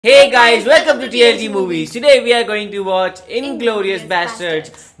Hey guys, welcome to TLG Movies. Today we are going to watch Inglourious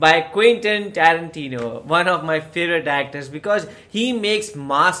Basterds by Quentin Tarantino, one of my favorite actors because he makes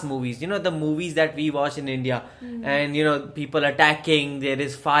mass movies. You know, the movies that we watch in India and you know, people attacking, there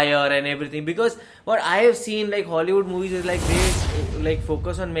is fire and everything. Because what I have seen, like Hollywood movies is like they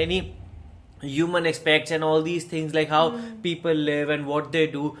focus on many human aspects and all these things, like how people live and what they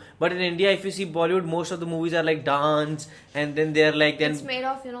do. But in India, if you see Bollywood, most of the movies are like dance, and then they're like it's made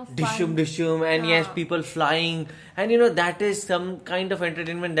of fun. Dishum and yes, people flying, and you know, that is some kind of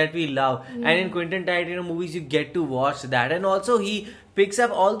entertainment that we love. And in Quentin Tarantino movies, you get to watch that. And also he picks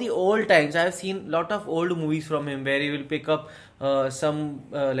up all the old times. I've seen a lot of old movies from him where he will pick up some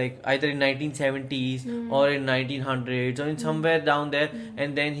like either in 1970s or in 1900s or in somewhere down there,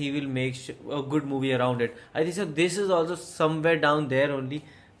 and then he will make a good movie around it. I think so. This is also somewhere down there only.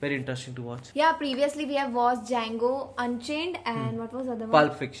 Very interesting to watch. Yeah, previously we have watched Django Unchained and what was the other one?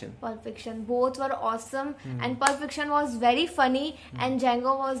 Pulp Fiction. Pulp Fiction. Both were awesome and Pulp Fiction was very funny and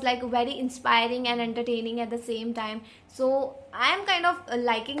Django was like very inspiring and entertaining at the same time. So I am kind of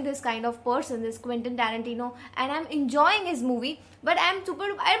liking this kind of person, this Quentin Tarantino, and I'm enjoying his movie. But I'm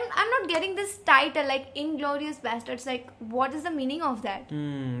not getting this title like Inglourious Basterds. Like, what is the meaning of that?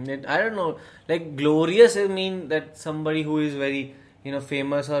 I don't know. Like, glorious, I mean that somebody who is very, you know,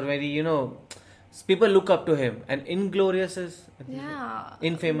 famous or very, you know, people look up to him. And Inglorious is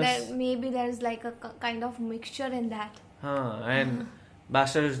infamous. Maybe there's like a kind of mixture in that. And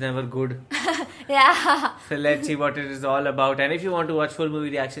Bastard is never good. Yeah. So let's see what it is all about. And if you want to watch full movie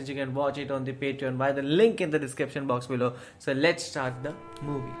reactions, you can watch it on the Patreon by the link in the description box below. So let's start the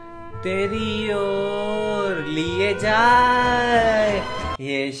movie. तेरी ओर लिए जाए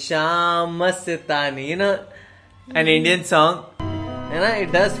ये शाम मस्तानी, you know, an Indian song. You know,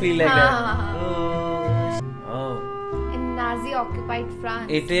 it does feel like that. In Nazi-occupied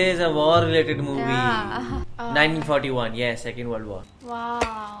France. It is a war-related movie. Yeah. 1941, yes, Second World War.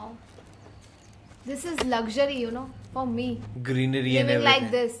 Wow. This is luxury, you know, for me. Greenery and living everything.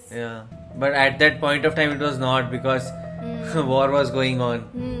 like this. Yeah. But at that point of time, it was not because war was going on.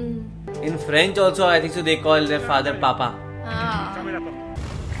 In French also, I think so, they call their father Papa.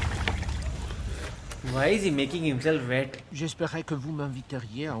 Why is he making himself wet? J'espérais que vous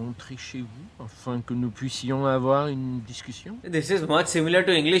m'inviteriez à entrer chez vous afin que nous puissions avoir une discussion. This is much similar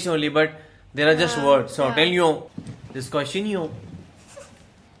to English only, but there are just words. So tell you, discussion you.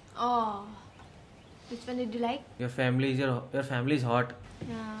 Oh, which one did you like? Your family is hot.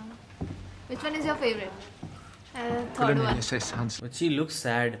 Yeah. Which one is your favorite? Third Colonel one. SS Hans. But she looks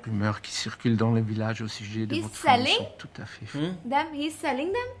sad. Les rumeurs qui circulent dans le village au sujet de He's votre famille selling? sont tout à fait fausses. He's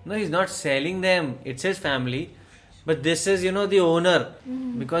selling them? No, he's not selling them. It's his family. But this is, you know, the owner.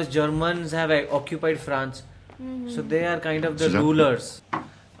 Because Germans have occupied France. So they are kind of the rulers.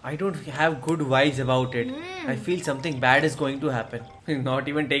 I don't have good vibes about it. I feel something bad is going to happen. Not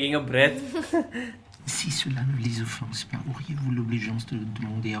even taking a breath. Si cela ne les offense pas, auriez-vous l'obligeance de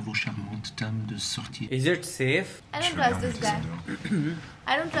demander à vos charmantes dames de sortir? Is it safe? I don't trust this guy.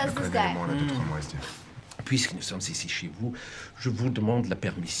 I don't trust this guy. Puisque nous sommes ici chez vous, je vous demande la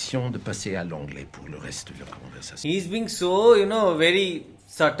permission de passer à l'anglais pour le reste de la conversation. He's being so, you know, very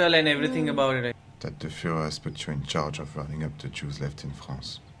subtle and everything about it. That the Führer has put you in charge of rounding up the Jews left in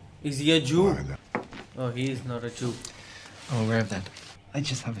France. Is he a Jew? Oh, he is not a Jew. I'm aware of that. I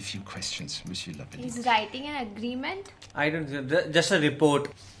just have a few questions, Monsieur Lapin. He's writing an agreement? I don't, just a report.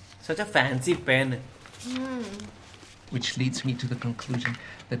 Such a fancy pen. Which leads me to the conclusion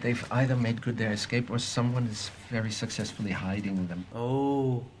that they've either made good their escape or someone is very successfully hiding them.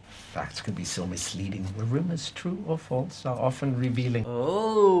 Oh. Facts can be so misleading. Were rumors true or false are often revealing.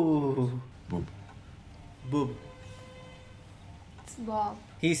 Oh. Boob. Boob. It's Bob.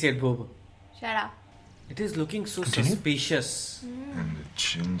 He said boob. Shut up. It is looking so Continue. suspicious. And the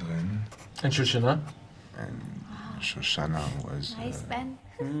children. And Shoshana? And Shoshana was... Nice pen.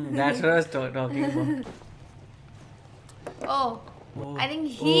 That's what I was talking about. Oh. I think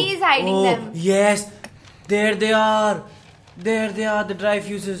he is hiding them. Yes. There they are. There they are, the dry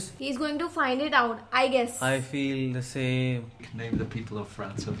fuses. He's going to find it out, I guess. I feel the same. Name the people of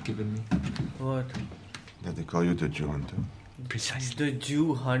France have given me. What? Did they call you the Jew hunter? Precisely. The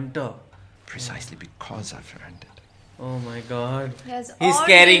Jew hunter. Precisely because I've earned it. Oh my god. He He's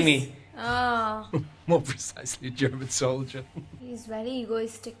scaring me. More precisely, a German soldier. He's very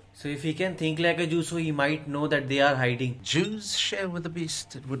egoistic. So if he can think like a Jew, so he might know that they are hiding. Jews share with the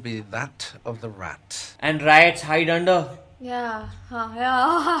beast. It would be that of the rat. And riots hide under. Yeah.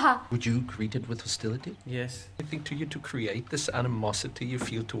 Yeah. Would you greet it with hostility? Yes. Anything to you to create this animosity you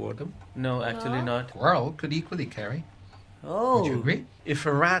feel toward them? No, actually No? not. Quarrel could equally carry. Oh. Would you agree? If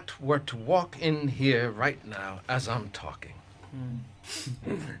a rat were to walk in here right now as I'm talking,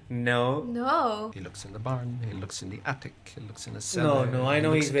 No. No. he looks in the barn, he looks in the attic, he looks in the cellar. No, I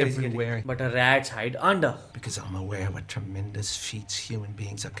know he he's looks very everywhere. scared. But a rats hide under. Because I'm aware what tremendous feats human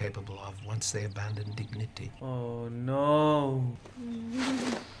beings are capable of once they abandon dignity. Oh no.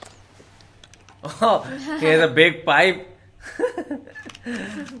 Oh, he has a big pipe.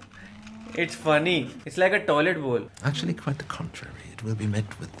 It's funny. It's like a toilet bowl. Actually, quite the contrary. It will be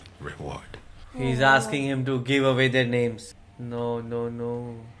met with reward. He's asking him to give away their names. No.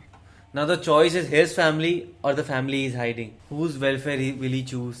 Now the choice is his family or the family he's hiding. Whose welfare will he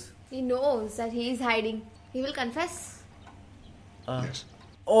choose? He knows that he is hiding. He will confess. Yes.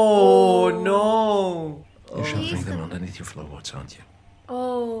 Oh no. You shall He's bring them the- underneath your floorboards, aren't you?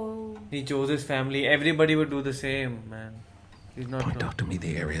 Oh. He chose his family. Everybody would do the same, man. He's not. Point out to me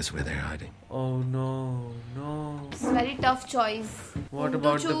the areas where they're hiding. Oh no. It's a very tough choice. What whom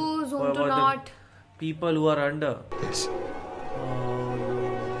about to choose, the, whom what to about not. the people who are under? Yes. Oh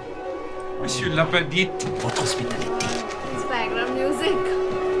no. Monsieur Lapadite. Votre hospitality. It's background music.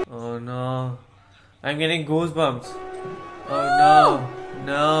 Oh no. I'm getting goosebumps. Oh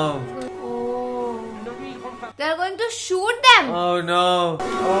no. Oh. They're going to shoot them. Oh no.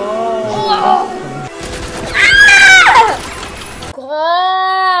 Oh. Oh. Ah!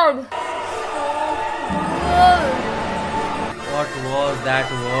 God. What was that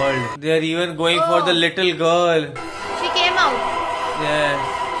world? They're even going for the little girl. She came out. Yes.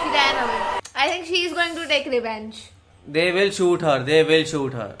 She ran away. I think she is going to take revenge. They will shoot her. They will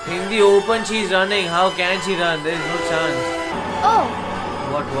shoot her. In the open, she's running. How can she run? There is no chance. Oh.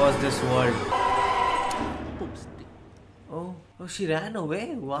 What was this world? Oh, she ran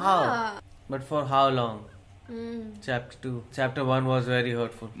away. Wow. Ah. But for how long? Chapter 2. Chapter 1 was very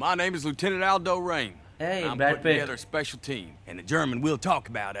hurtful. My name is Lieutenant Aldo Rain. Hey, I'm Brad putting Pitt. together a special team, and the German will talk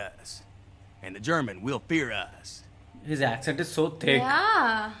about us, and the German will fear us. His accent is so thick.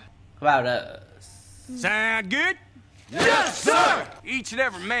 Yeah. About us. Sound good? Yes, sir! Each and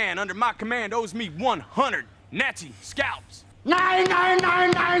every man under my command owes me 100 Nazi scalps. Nein, nein,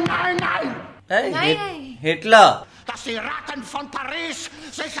 nein, nein, nein, nein! Hey, Nein. Hitler. Dass die Ratten von Paris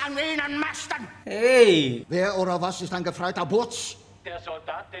sich an ihnen mästen! Hey. Wer oder was ist ein gefreiter Butz? Der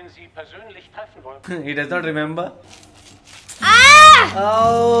Soldat, den Sie persönlich treffen wollten. He does not remember. Ah!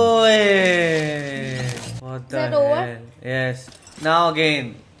 Oh, hey. What the that over? hell? Yes. Now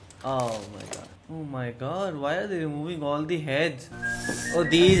again. Oh my god. Oh my god. Why are they removing all the heads? Oh,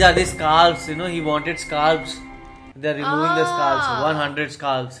 these are the scalps. You know, he wanted scalps. They're removing the scalps. 100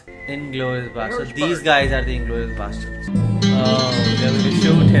 scalps. Inglourious Basterds. These guys are the Inglourious Basterds. Oh, they're going to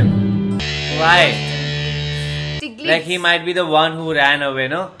shoot him. Why? Stiglitz. Like he might be the one who ran away,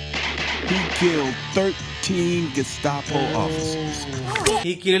 no? He killed 13 Gestapo officers.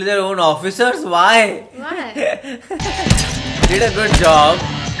 He killed their own officers? Why? Why? Did a good job.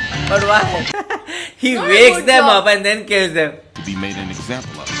 But why? He Not a wakes good them job. up and then kills them. To be made an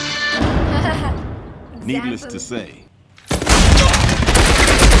example of. Needless to say,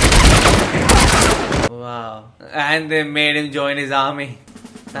 Wow. And they made him join his army.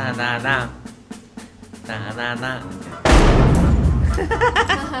 Na na na. Na na na.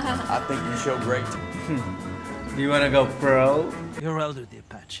 I think you show great. You wanna go pro? You're elder, the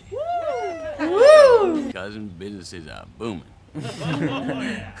Apache. Cousin, business is booming.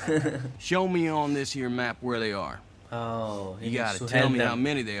 Show me on this here map where they are. Oh, he You needs gotta to tell help me how them.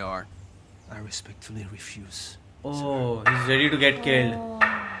 many they are. I respectfully refuse. Oh, he's ready to get killed.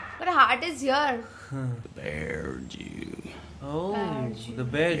 But heart is here. The bear Jew. Oh, the You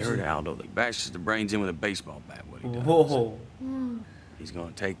bed. heard Aldo. He bashes the brains in with a baseball bat. What he does. Whoa. He's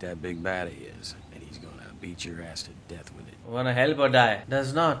gonna take that big bat of his, and he's gonna beat your ass to death with it. Wanna help or die?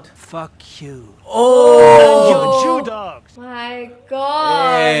 Does not. Fuck you. Oh! You Jew dogs. My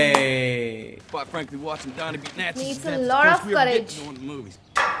God. Hey. Quite frankly, watching Donnie beat Nazis Needs is a the lot best of we ever get courage. to in the movies.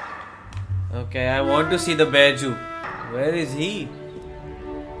 Okay, I want to see the bear Jew. Where is he?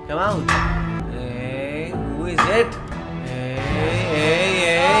 Come out. Hey, who is it?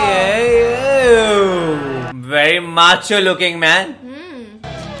 Hey. Very macho looking man.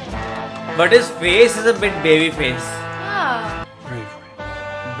 But his face is a bit baby face. Ah.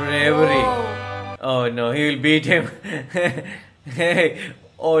 Bravery. Oh. Oh no, he will beat him. Hey.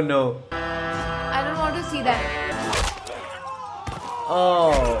 Oh no. I don't want to see that.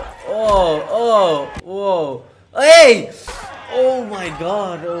 Oh. Whoa. Hey! Oh my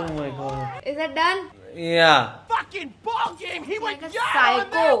god. Is that done? Yeah. Fucking ball game! He Like went a down on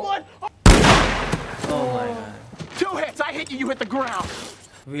that psycho. one! Oh my god. 2 hits, I hit you, you hit the ground.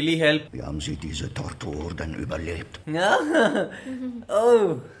 Will he help? Wie haben Sie diese Tortur denn überlebt?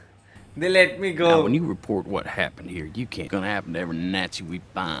 Oh, they let me Now, go. when you report what happened here, you can't gonna happen to every Nazi we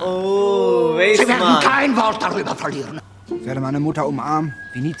find. Oh, very Sie werden smart. kein Wort darüber verlieren. Ich werde meine Mutter umarmen,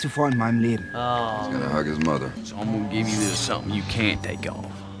 wie nie zuvor in meinem Leben. Oh, He's gonna hug his mother. So I'm gonna give you this something you can't take off.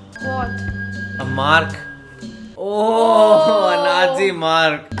 What? a mark. Oh, a Nazi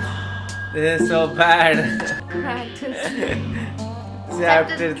mark. This is so bad.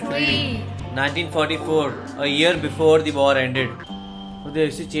 Chapter 3. 1944, a year before the war ended. So they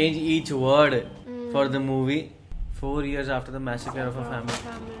used to change each word for the movie. 4 years after the massacre of a family.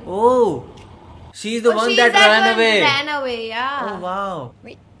 Oh, she's the one that ran away. Ran away, yeah. Oh wow.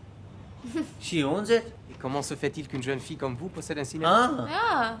 Oui. She owns it. Et comment se fait-il qu'une jeune fille comme vous possède un cinéma? Ah.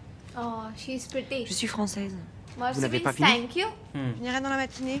 Yeah. Oh, she's pretty. Je suis française. Mercy n'avez means pas fini? thank you. Je viendrai dans la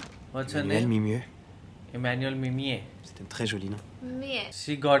matinée. What's her Emmanuel name? Mimieux. Emmanuel Mimier. C'est un très joli nom. Me.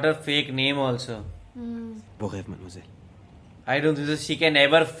 She got a fake name also. Beau rêve, mademoiselle. I don't think so. She can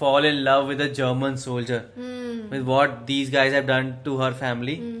never fall in love with a German soldier. With what these guys have done to her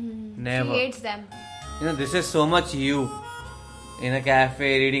family. Never. She hates them. You know, this is so much you. In a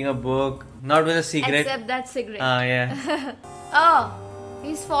cafe, reading a book. Not with a cigarette. Except that cigarette. Ah, yeah. Oh,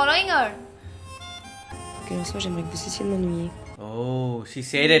 he's following her. Quoi qu'il en soit, j'aimerais que vous cessiez de m'ennuyer. Oh, she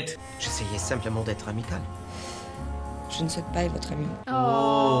said it. J'essayais simplement d'être amical. Je ne souhaite pas être votre ami.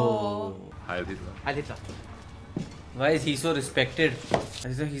 Oh. Allez là. Why is he so respected?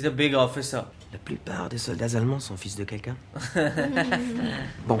 He's a big officer. La plupart des soldats allemands sont fils de quelqu'un.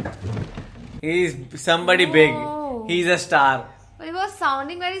 Bon. He's somebody big. Oh. He's a star. But he was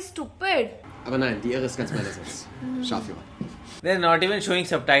sounding very stupid. Aber nein, die Irre ist ganz meinerseits. Scharführer. They're not even showing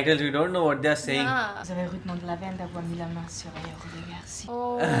subtitles. We don't know what they're saying. Ah. Vous avez retenu de la veine d'avoir mis la main sur Aéro de Garcia.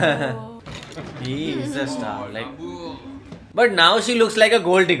 Oh. He is a star. Like, but now she looks like a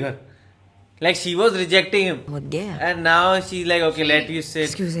gold digger. Like she was rejecting him. Votre guerre. And now she's like, okay, let you sit.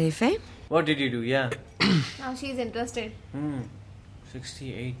 Qu'est-ce que vous avez fait? What did you do? Yeah. Now she's interested.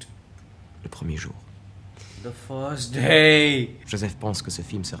 68. Le premier jour. The first day. Joseph pense que ce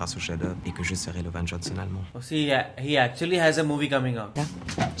film sera son chef-d'œuvre et que je serai le Van Johnson allemand. Oh, see, he actually has a movie coming out. Là.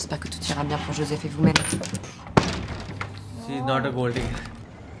 J'espère que tout ira bien pour Joseph et vous-même. She's not a gold digger.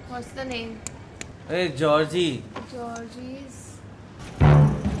 What's the name? Hey, Georgie. Georgie's.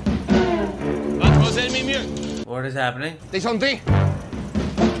 Mademoiselle Mimieux. What is happening? Descendez.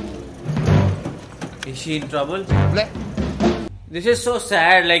 Is she in trouble? This is so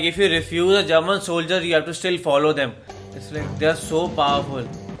sad. Like, if you refuse a German soldier, you have to still follow them. It's like they are so powerful.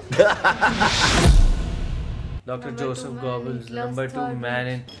 Dr. Joseph Goebbels, number 2 man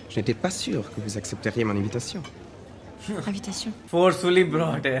in. Je n'étais pas sûr que vous accepteriez mon invitation. Invitation. Forcefully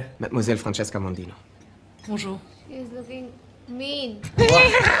brought here. Mademoiselle Francesca Mondino. Bonjour. He's looking mean.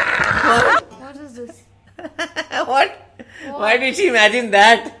 What is this? What? Why did she imagine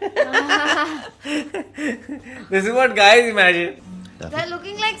that? This is what guys imagine. They're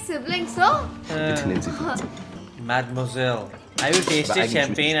looking like siblings, so? Mademoiselle, have you tasted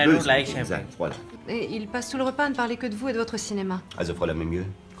champagne? I don't like champagne. Et il passe tout le repas à ne parler que de vous et de votre cinéma. Also, Fräulein Mimieux.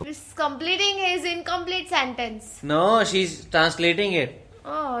 He's completing his incomplete sentence. No, she's translating it.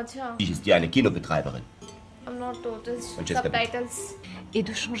 Oh, acha. Ich ist ja eine Kinobetreiberin. I'm not noticed. Francesca. Subtitles. Et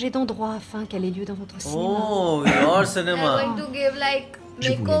de changer d'endroit afin qu'elle ait lieu dans votre cinéma. Oh, your They're cinema. going to give like Je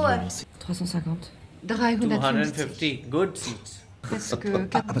voulais lui makeover. annoncer. 350. 350. 250. Good seats. Presque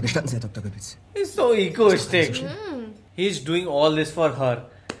Aber gestatten Sie, Herr Dr. Goebbels. He's so egoistic. He's doing all this for her.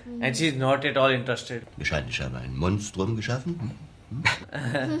 And she's not at all interested. Wahrscheinlich habe ein Monstrum geschaffen. Und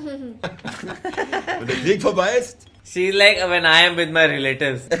der Krieg vorbei ist? She's like when I am with my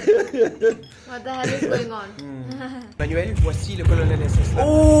relatives. What the hell is going on? Manuel, voici le colonel SS.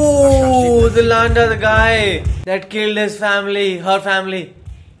 Oh, the Landa, the guy that killed his family, her family.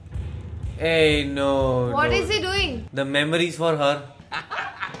 Hey, no. What no. is he doing? The memories for her.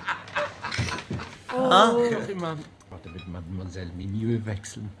 Oh. Mit Mademoiselle Mimieux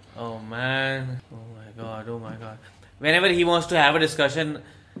wechseln. Oh man. Oh my god, oh my god. Whenever he wants to have a discussion,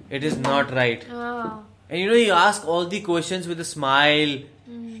 it is not right. Oh. And you know, he asks all the questions with a smile.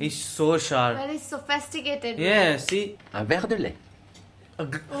 He's so sharp. Very sophisticated. Yeah, see? Un verre de lait.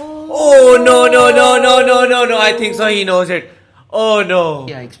 Oh no, no, no, no, no, no, no. I think so, he knows it. Oh no.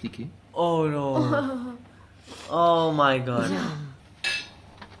 Qui a expliqué? Oh no. Oh my god.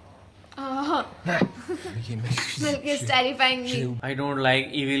 Oh. Milk is terrifying me. I don't like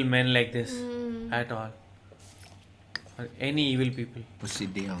evil men like this at all. Or any evil people.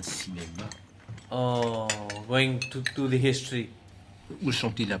 Posséder un cinéma. Oh, going to the history. Où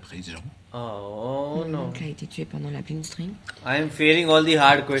sont-ils à présent? Oh no. Il a été tué pendant la Blindstream. I am fearing all the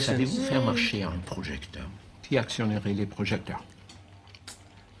hard questions. Savez-vous faire marcher un projecteur? Qui actionnerait les projecteurs?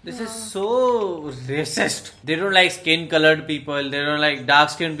 This is so racist. They don't like skin-colored people. They don't like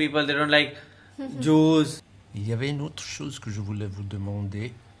dark-skinned people. They don't like Jews. Il y avait une autre chose que je voulais vous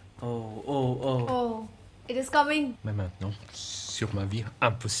demander. Oh, it is coming. Mais maintenant, sur ma vie,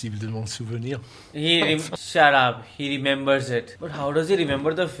 impossible de m'en souvenir. Shut up. He remembers it. But how does he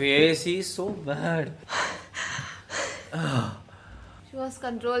remember the face? He is so bad. She was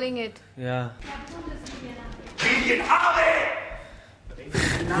controlling it. Yeah.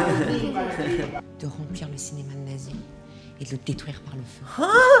 De remplir le cinéma nazi et de le détruire par le feu. Huh?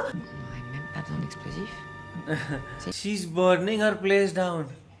 On n'aurait même pas besoin d'explosifs. She's burning her place down.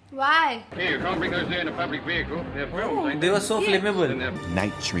 Why? Hey, you can't bring those there in a public vehicle. They're Oh, they were so flammable.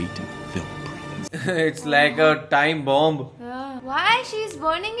 Nitrate film. It's like a time bomb. Why she is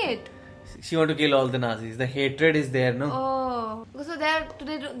burning it? She want to kill all the Nazis. The hatred is there, no? Oh, so they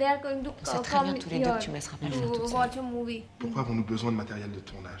are going to come here to watch a movie. Pourquoi avons-nous besoin de matériel de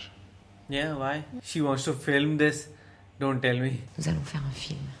tournage? Yeah, why? She wants to film this. Don't tell me. Nous allons faire un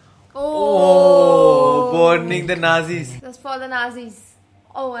film. Oh, burning the Nazis. That's for the Nazis.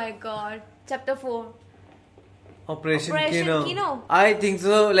 Oh my God. Chapter 4. Operation Kino. Kino. I think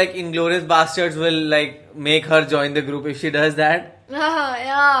so. Like Inglourious Basterds will like make her join the group if she does that.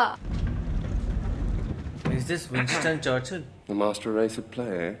 Yeah. Is this Winston Churchill? The master race at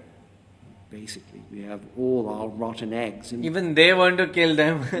play, eh? Basically, we have all our rotten eggs and Even they want to kill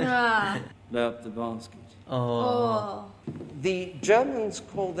them. blow up the basket. Oh. The Germans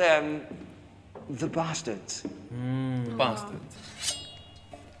call them the bastards. Bastards.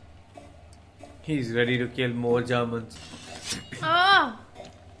 He's ready to kill more Germans. I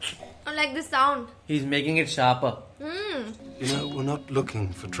like this sound. He's making it sharper. You know, we're not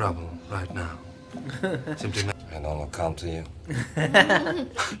looking for trouble right now. Simply not. And all will come to you.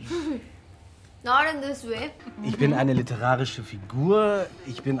 Not in this way. Ich bin eine literarische Figur,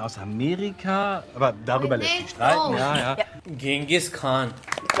 ich bin aus Amerika, aber darüber lässt sich streiten, ja. Genghis Khan.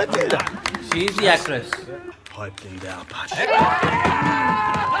 She's the actress. Häuptling der Apache.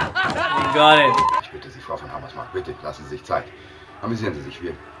 You got it. Ich bitte Sie, Frau von Hammersmark, bitte lassen Sie sich Zeit. Amüsieren Sie sich,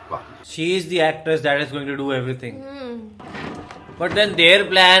 wir warten. She is the actress that is going to do everything. But then their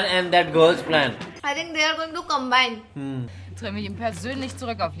plan and that girl's plan. I think they are going to combine. Drehen wir ihn persönlich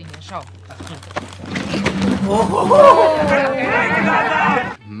zurück auf Linie. Schau.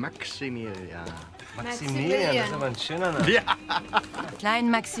 Maximilian. Maximilian, das ist aber ein schöner Name. Ja.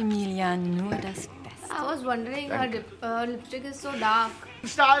 Klein Maximilian, nur das Beste. I was wondering, her lipstick is so dark.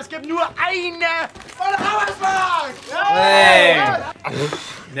 Es gibt nur eine von Hammersmark! Hey!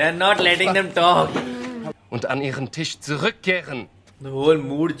 They're not letting them talk. Und an ihren Tisch zurückkehren. The whole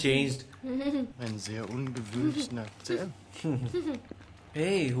mood changed. Ein sehr ungewöhnlichen Akzent.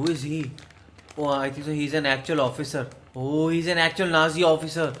 Hey, who is he? Oh, I think so. He's an actual officer. Oh, he's an actual Nazi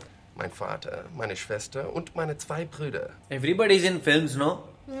officer. Mein Vater, meine Schwester und meine 2 Brüder. Everybody's in films, no?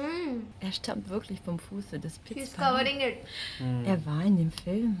 Er stammt wirklich vom Fuße des Pizzas. He's covering it. Er war in dem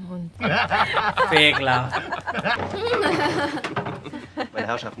Film und... Fake laugh. Meine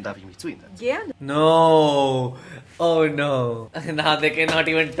Herrschaften, darf ich mich zu Ihnen setzen? Gerne. No. Oh no. Now they cannot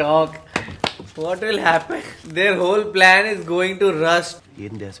even talk. What will happen? Their whole plan is going to rust.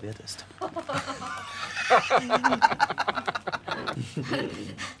 Jeden, der es wert ist.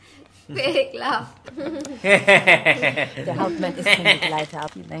 Fake laugh. Der Hauptmann ist kein Begleiter,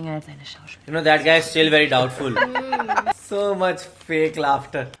 aber länger als eine Schauspielerin. You know, that guy is still very doubtful. So much fake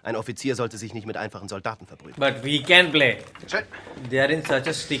laughter. Ein Offizier sollte sich nicht mit einfachen Soldaten verbrüden. But we can play. They are in such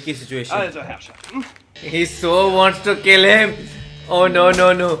a sticky situation. Also, Herrschaften. He so wants to kill him. Oh no,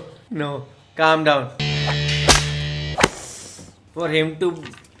 no, no. No. Calm down. For him to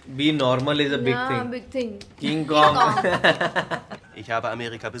be normal is a big thing. Big thing. King Kong. Ich habe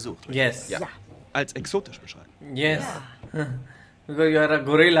Amerika besucht. Yes. Ja. Als exotisch beschreiben. Yes. Because you are a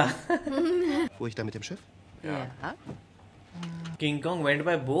gorilla. Fuhr ich da mit dem Schiff? Ja. King Kong went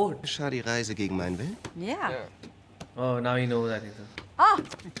by boat. Geschah die Reise gegen meinen Willen? Ja. Oh, now he knows that. Ah.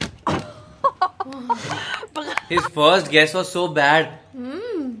 His first guess was so bad.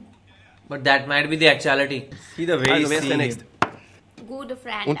 But that might be the actuality. See the way Also, he's wer ist der seeing Nächste? him. Good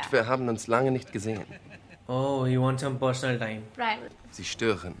friend. Und wir haben uns lange nicht gesehen. Oh, he wants some personal time. Private. Sie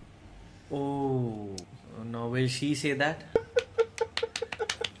stören. Oh, now will she say that?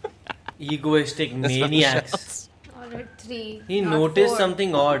 Egoistic maniacs. Alright, 3. He not noticed 4.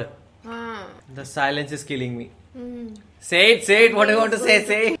 something odd. The silence is killing me. Say it, what do you want to say,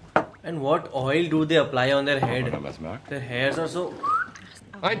 say it. And what oil do they apply on their head? Their hairs are so...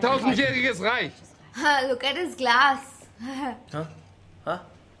 1000-jähriges Reich. Look at his glass.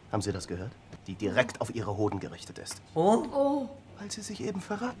 Haben Sie das gehört? Die direkt auf Ihre Hoden gerichtet ist. Oh. Weil Sie sich eben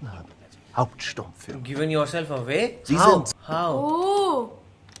verraten haben. Hauptstummfilm. Given yourself away? Sie sind. How? Oh.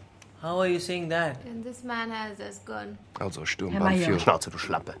 How are you saying that? And this man has his gun. Also Sturmbannführer. Schnauze, du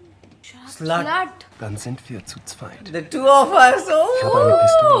Schlampe. Slut. Dann sind wir zu zweit. The two of us. Oh. Ich habe eine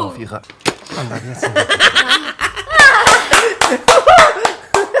Pistole auf Ihrer...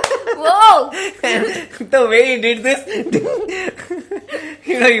 Whoa! And the way he did this,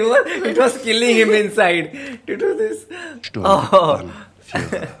 it was killing him inside to do this.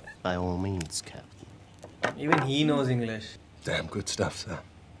 Sturmbannführer. By all means, Captain. Even he knows English. Damn good stuff, sir.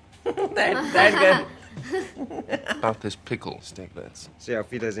 that guy. About this pickle, Stiglitz. Say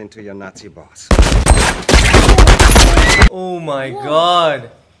auf Wiedersehen to your Nazi boss. Oh my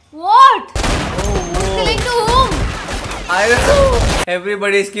God. What? Who's killing to whom? I don't know.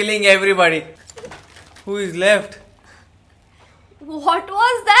 Everybody is killing everybody. Who is left? What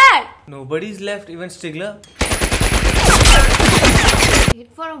was that? Nobody's left, even Stigler. Wait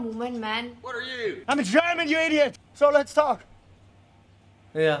for a moment, man. What are you? I'm a German, you idiot. So let's talk.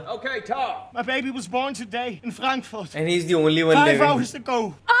 Yeah. Okay, talk. My baby was born today in Frankfurt. And he's the only one 5 living. hours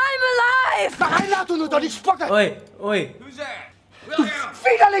ago. I'm alive! Vereinlad du nur doch nicht spucke! Oi, oi. Who's that? Du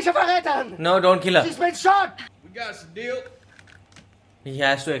widerliche Verräter! No, don't kill her. She's been shot! We got us a deal. He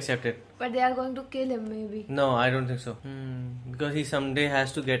has to accept it. But they are going to kill him, maybe. No, I don't think so. Because he someday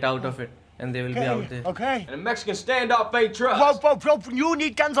has to get out of it. And they will be out there. Okay. And a Mexican standoff ain't trust. Whoa, you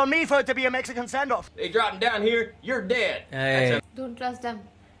need guns on me for it to be a Mexican standoff. They dropping down here, you're dead. Hey. Don't trust them.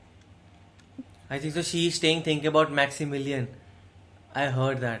 I think so. She is thinking about Maximilian. I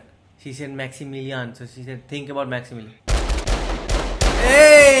heard that. She said Maximilian. So she said, think about Maximilian.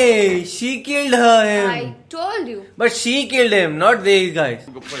 Hey! She killed him. I told you. But she killed him, not these guys.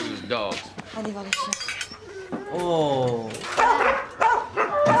 Go play with his dogs. Allez voir les chiens. Oh.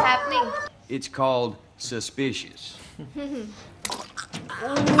 What's happening? It's called suspicious. 3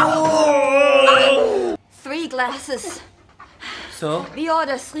 glasses. So? We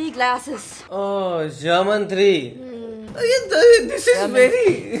order 3 glasses. Oh, German 3. This is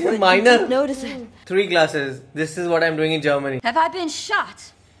very minor. Notice it. 3 glasses. This is what I'm doing in Germany. Have I been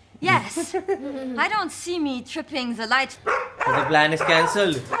shot? Yes. I don't see me tripping the light. So the plan is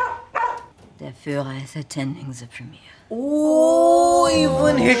cancelled. Der Führer is attending the premiere. Oh,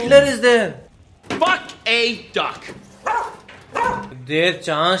 even Hitler is there. Fuck a duck. Their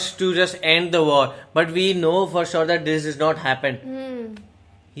chance to just end the war. But we know for sure that this does not happen.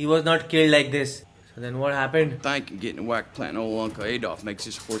 He was not killed like this. So then what happened? Think getting whacked planting old Uncle Adolf makes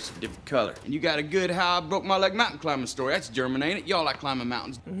this horse a different color. And you got a good how I broke my leg mountain climbing story. That's German, ain't it? Y'all like climbing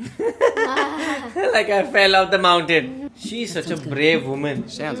mountains. Like I fell off the mountain. She's such a brave woman.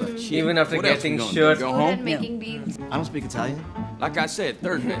 Sounds like shit. Even after What else getting we gonna shot. do, go home? Making beans. I don't speak Italian. Like I said,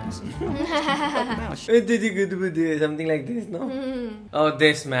 third base. Something like this, no? Oh,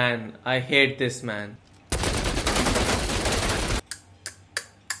 this man. I hate this man.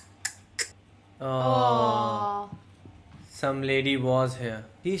 Oh. Some lady was here.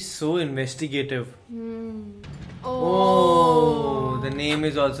 He's so investigative. Oh, the name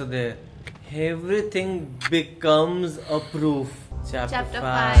is also there. Everything becomes a proof. Chapter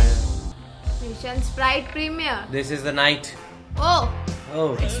 5. Mission Sprite Premiere. This is the night. Oh.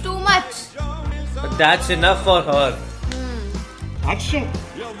 It's too much. But that's enough for her. Action.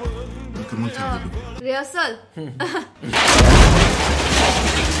 Rehearsal.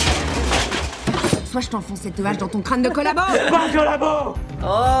 Soit je t'enfonce cette hache dans ton crâne de collabo. Pas collabo.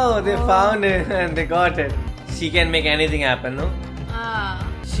 Oh, they found it and they got it. She can make anything happen, no? Ah.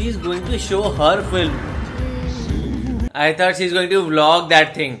 She's going to show her film. I thought she's going to vlog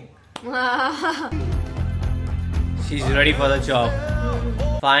that thing. She's ready for the job.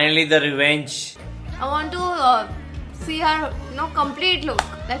 Finally, the revenge. I want to see her, complete look,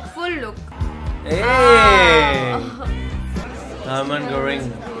 like full look. Hey! Hermann Göring.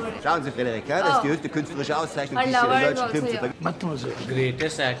 Schauen Sie, Frederika, das ist die höchste künstlerische Auszeichnung, die es hier im deutschen Film zu vergeben. Mademoiselle.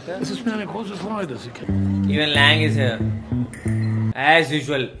 Greatest actor. Es ist mir eine große Freude, Sie kennen. Even Lang is here. As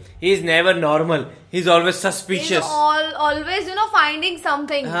usual. He's never normal. He's always suspicious. He's always, finding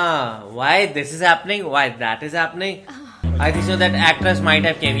something. Why this is happening? Why that is happening? I think so that actress might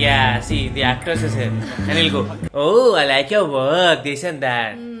have came. Yeah, see, the actress is here. And he'll go, oh, I like your work, this and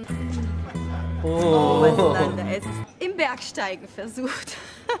that. Oh. Es ist im Bergsteigen versucht.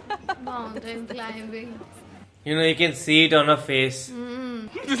 Mountain climbing. You can see it on her face.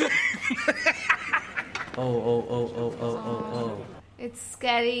 Oh. It's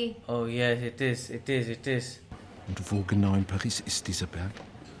scary. Oh yes, it is. Und wo genau in Paris ist dieser Berg?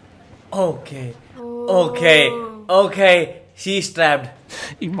 Okay. Okay. She's trapped.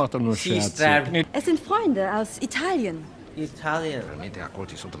 She's trapped. Es sind Freunde aus Italien. Italian.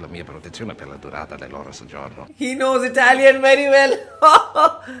 Accolti sotto la mia protezione per la durata del loro soggiorno. He knows Italian very well.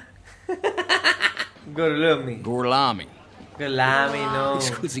 Gurlami. Gurlami, no.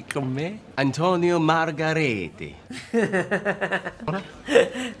 Scusi, con me? Antonio Margareti.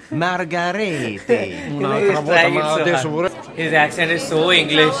 Margareti. His accent is so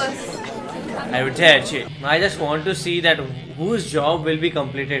English. I would say shit. I just want to see that whose job will be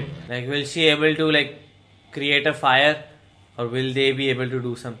completed. Like, will she able to like create a fire, or will they be able to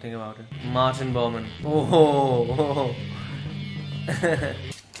do something about it? Martin Bowman. Oh.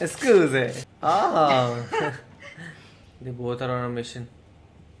 Excuse me. Oh. They both are on a mission.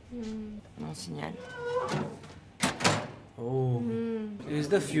 Mon signal. Oh. Is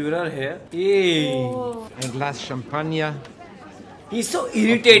the Führer here? Yay. Un glass champagne. He's so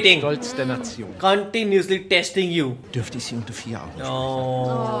irritating. Stolz der Nation. Continuously testing you. Dürfte ich Sie unter 4 Augen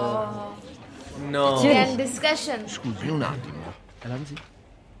No. No. Then discussion. Scusi, un attimo. Erlauben Sie?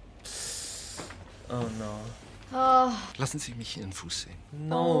 Oh no. Oh. Lassen Sie mich Ihren Fuß sehen.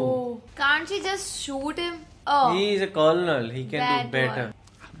 No. Oh. Can't she just shoot him? Oh. He is a colonel. He can Bad do better.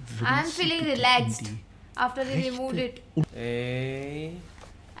 I'm feeling relaxed after they removed it. Hey.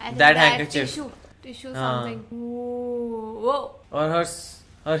 I think That handkerchief. Tissue something. Ooh. Whoa. Or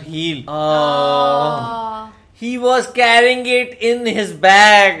her heel. Oh. He was carrying it in his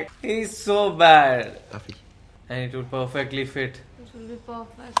bag. He's so bad. And it would perfectly fit. This will be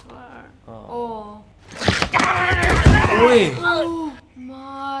perfect for her. Oh. Oi. Oh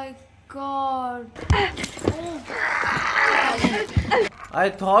my god. I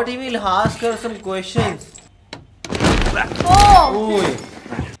thought he will ask her some questions. Oh. Oi.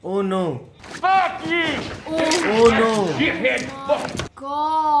 Oh no. Fuck you! Oh no. Shithead.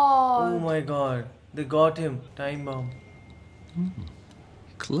 God. Oh my god. They got him. Time bomb.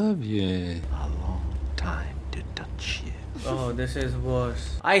 Clavier. A long time to touch you. Oh, this is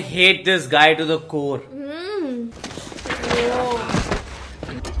worse. I hate this guy to the core.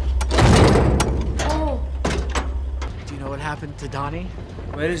 Oh. Do you know what happened to Donnie?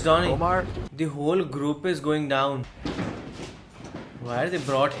 Where is Donnie? Omar? The whole group is going down. Why are they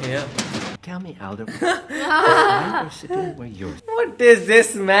brought here? Tell me, Aldo. Why you're sitting where you're... What is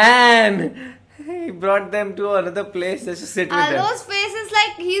this man? He brought them to another place just to sit with them. Aldo's face is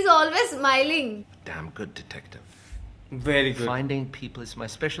like he's always smiling. Damn good detective. Very good. Finding people is my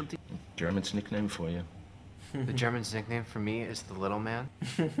specialty. German's nickname for you. The German's nickname for me is the little man.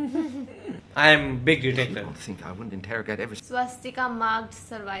 I'm big detective. I think I wouldn't interrogate every... Swastika marked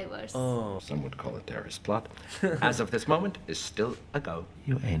survivors. Oh. Some would call it terrorist plot. As of this moment, is still a go.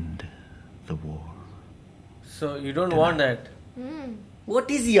 You end the war. So you don't want that? What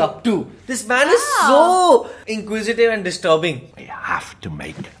is he up to? This man is so inquisitive and disturbing. We have to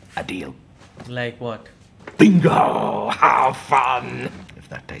make a deal. Like what? Bingo! How fun! If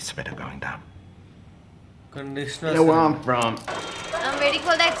that tastes better going down. Conditional. You know where I'm from. I'm waiting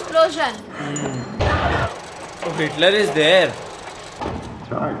for the explosion. Oh, Hitler is there.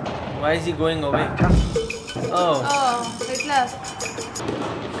 Sorry. Why is he going away? Oh. Oh, Hitler.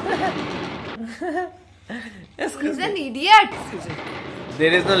 He's an idiot.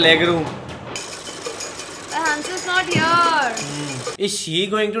 There is no leg room. The Hans is not here. Is she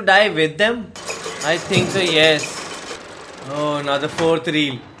going to die with them? I think so, yes. Oh, now the fourth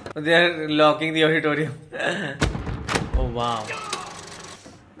reel. They are locking the auditorium. Oh, wow.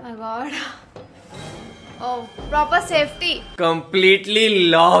 My god. Oh, proper safety. Completely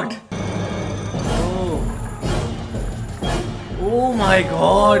locked. Oh. Oh my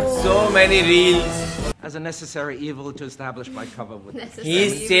god, so many reels. As a necessary evil to establish my cover with...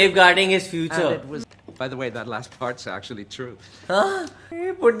 He's safeguarding his future. And it was... By the way, that last part's actually true. Huh?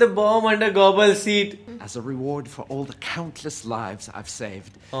 He put the bomb under Goebbels' seat. As a reward for all the countless lives I've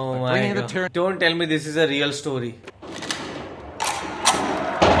saved. Oh my god. Don't tell me this is a real story.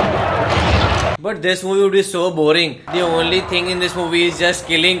 But this movie would be so boring. The only thing in this movie is just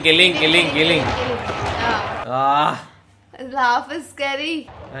killing. Yeah. Laugh is scary.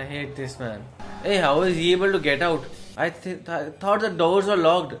 I hate this man. Hey, how is he able to get out? I thought the doors were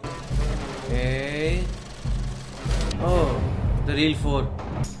locked. Okay. Oh, the reel 4.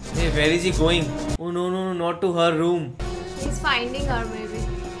 Hey, where is he going? Oh no, not to her room. He's finding her maybe.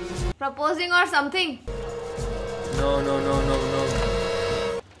 Proposing or something. No.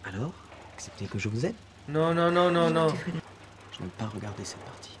 Alors, acceptez que je vous aide? No. Je n'aime pas regarder cette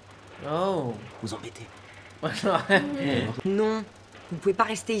partie. Oh. Vous embêtez. Non, vous ne pouvez pas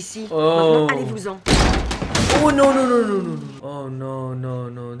rester ici. Oh. Maintenant, allez-vous-en. Oh no. Oh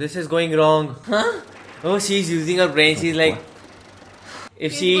no. This is going wrong. Huh? Oh, she's using her brain. She's like,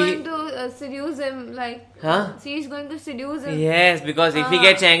 if she's going to seduce him, like. Huh? She's going to seduce him. Yes, because if he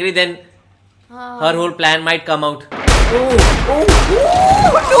gets angry, then her whole plan might come out. No.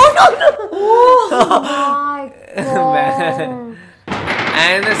 Oh my God.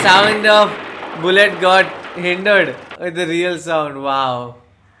 And the sound of bullet got hindered with the real sound. Wow.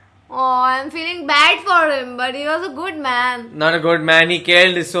 Oh, I'm feeling bad for him, but he was a good man. Not a good man. He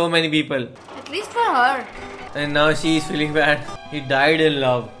killed so many people. At least for her. And now she is feeling bad. He died in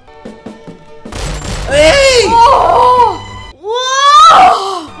love. Hey! Oh!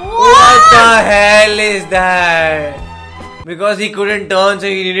 Whoa! What the hell is that? Because he couldn't turn, so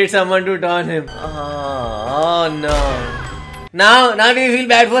he needed someone to turn him. Oh no. Now do you feel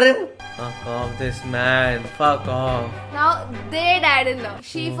bad for him? Fuck off this man. Fuck off. Now they died in love.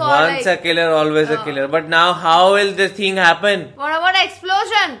 She for Once a killer, always a killer. But now how will this thing happen? What about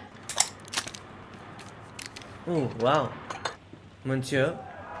explosion? Oh wow. Monsieur,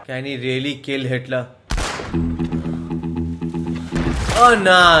 can he really kill Hitler? Oh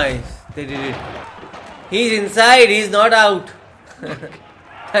nice. They did it. He's inside, he's not out.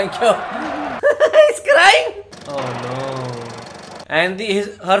 Thank you. He's crying. Oh no. And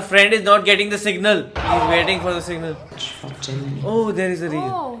her friend is not getting the signal. He's waiting for the signal. Oh, there is a reel.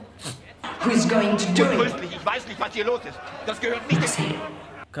 Oh. Who's going to do it?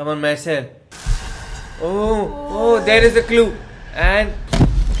 Come on, Marcel. Oh, there is a clue. And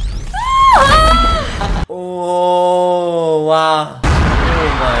oh wow. Oh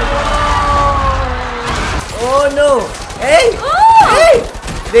my God. Oh no. Hey!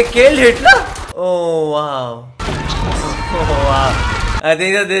 They killed Hitler. Oh wow. Oh wow. I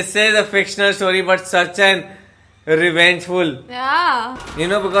think that this is a fictional story, but such an revengeful. Yeah. You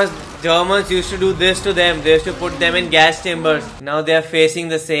know, because Germans used to do this to them. They used to put them in gas chambers. Now they are facing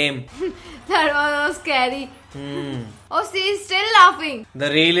the same. That one was scary. Oh, she is still laughing. The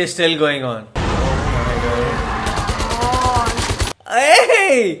reel is still going on. Oh my God.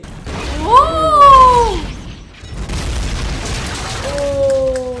 Hey! Whoa!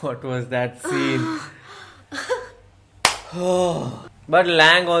 What was that scene? Oh. But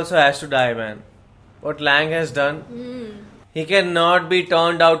Lang also has to die, man. What Lang has done, he cannot be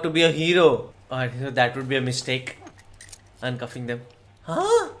turned out to be a hero. Oh, I think that would be a mistake. Uncuffing them.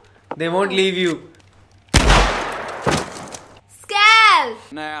 Huh? They won't leave you. Scalp!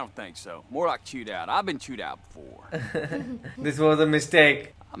 Nah, I don't think so. More like chewed out. I've been chewed out before. This was a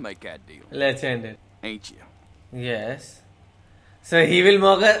mistake. I'll make that deal. Let's end it. Ain't you? Yes. So he will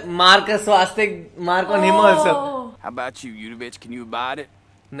mark a swastik mark on him also. How about you, Udovich? Can you abide it?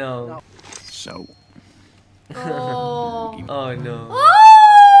 No. So. Oh. Oh no. Oh.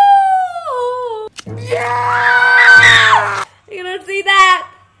 Yeah! You don't see that.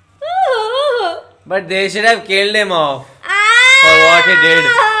 But they should have killed him off for what he did.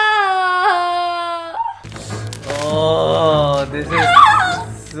 Oh, this is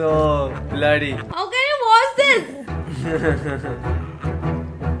so bloody. How can you watch this?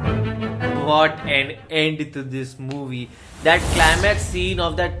 What an end to this movie. That climax scene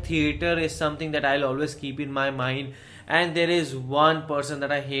of that theater is something that I'll always keep in my mind. And there is one person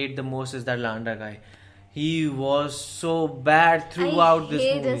that I hate the most, is that Landa guy. He was so bad throughout this movie.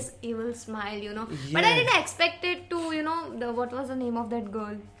 I hate his evil smile, you know. Yes. But I didn't expect it to, you know, what was the name of that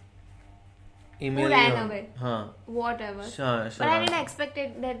girl? Who ran away. Huh. Whatever. Sure. But I didn't expect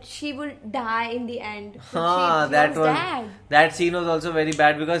it that she would die in the end. That scene was also very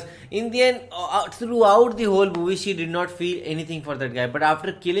bad, because in the end, throughout the whole movie, she did not feel anything for that guy. But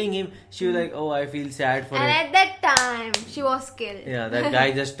after killing him, she was like, oh, I feel sad for him. And at that time, she was killed. Yeah, that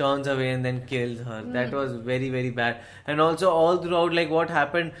guy just turns away and then kills her. That was very, very bad. And also all throughout, like, what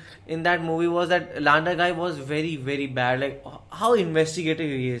happened in that movie was that Landa guy was very, very bad. Like, how investigative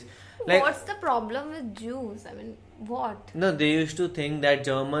he is. Like, what's the problem with Jews? I mean, what? No, they used to think that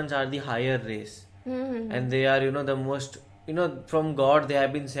Germans are the higher race. And they are, you know, the most, you know, from God they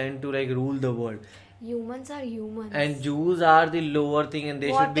have been sent to like rule the world. Humans are humans. And Jews are the lower thing, and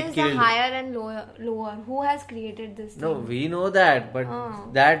they should be killed. What is the higher and lower? Who has created this thing? No, we know that, but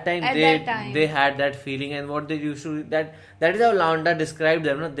that time they had that feeling, and what they used to, that is how Landa described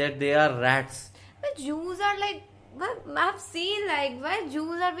them, no? That they are rats. But Jews are like, I've seen like why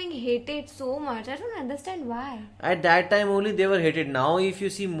Jews are being hated so much. I don't understand why. At that time only they were hated. Now if you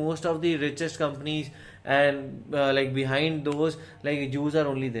see most of the richest companies and like behind those, like Jews are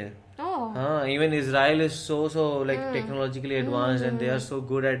only there. Oh. Wow. Even Israel is so like technologically advanced and they are so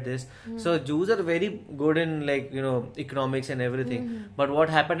good at this. So Jews are very good in like economics and everything. But what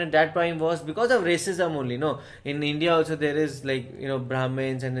happened at that time was because of racism only. In India also there is like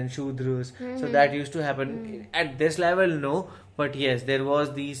Brahmins and then Shudras. So that used to happen. At this level, no. But yes, there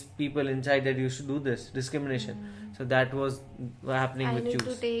was these people inside that used to do this discrimination. So that was happening with Jews. I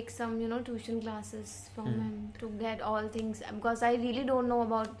need to take some, tuition classes from him to get all things, because I really don't know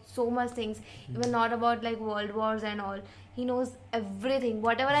about so much things, even not about like world wars and all. He knows everything.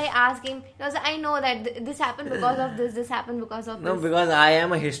 Whatever I ask him, because I know that this happened because of this happened because of this. No, because I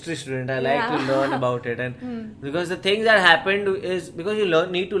am a history student. I like to learn about it, and because the things that happened is because you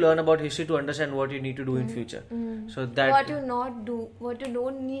need to learn about history to understand what you need to do in future. So that what you not do, what you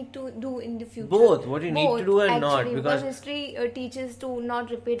don't need to do in the future. Both, what you need to do and actually, not, because history teaches to not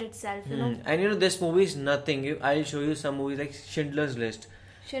repeat itself. And this movie is nothing. I'll show you some movies like Schindler's List.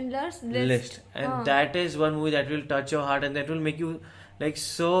 Schindler's List. And that is one movie that will touch your heart and that will make you like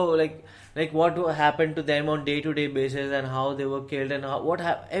so like what happened to them on day-to-day basis and how they were killed and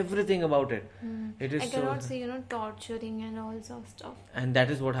everything about it. It is I cannot say torturing and all sort of stuff. And that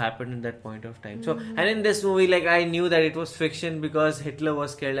is what happened in that point of time. So and in this movie, like I knew that it was fiction because Hitler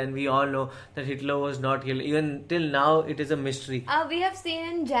was killed, and we all know that Hitler was not killed. Even till now, it is a mystery. We have seen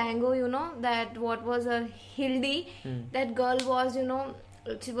in Django, that what was a Hildy, that girl was,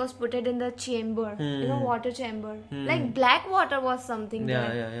 she was put in the chamber, water chamber. Like black water was something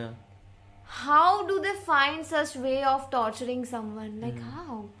there. Yeah. How do they find such way of torturing someone? Like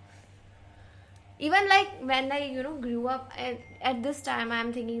how? Even like when I, grew up at this time,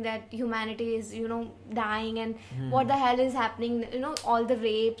 I'm thinking that humanity is, dying and what the hell is happening, all the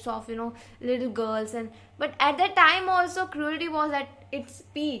rapes of, little girls. But at that time also cruelty was at its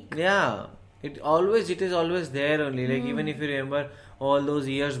peak. Yeah, it is always there only. Like even if you remember all those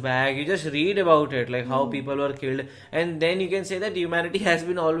years back, you just read about it, like how people were killed, and then you can say that humanity has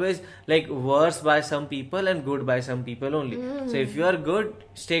been always like worse by some people and good by some people only. So if you are good,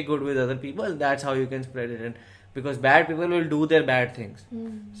 stay good with other people. That's how you can spread it, and because bad people will do their bad things.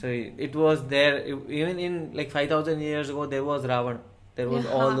 So it was there even in like 5,000 years ago. There was Ravan. There was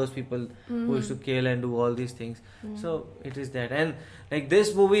all those people who used to kill and do all these things. So it is that. And like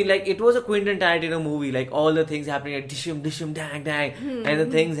this movie, like it was a Quentin Tarantino movie, like all the things happening at dishum, dishum, dang, dang, and the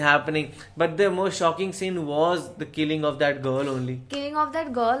things happening. But the most shocking scene was the killing of that girl only. Killing of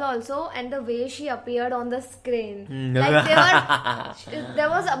that girl also, and the way she appeared on the screen. Like there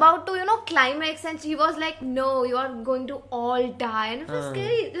was about to, climax, and she was like, no, you are going to all die. And it was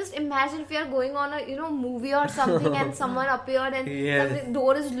scary. Just imagine if you are going on a, movie or something and someone appeared and the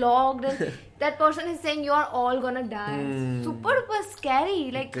door is locked and that person is saying you are all gonna die. Super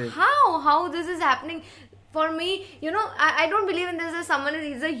scary. Like how this is happening. For me, I don't believe in this as someone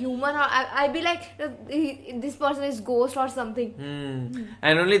is a human, or I'd be like this person is ghost or something.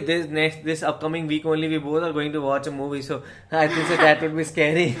 And only this upcoming week only we both are going to watch a movie, so I think so that would be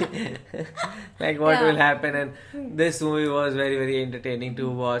scary. Like what will happen, and this movie was very, very entertaining to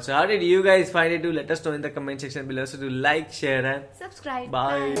watch. So how did you guys find it? Do let us know in the comment section below. So do like, share and subscribe.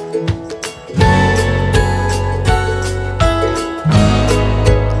 Bye.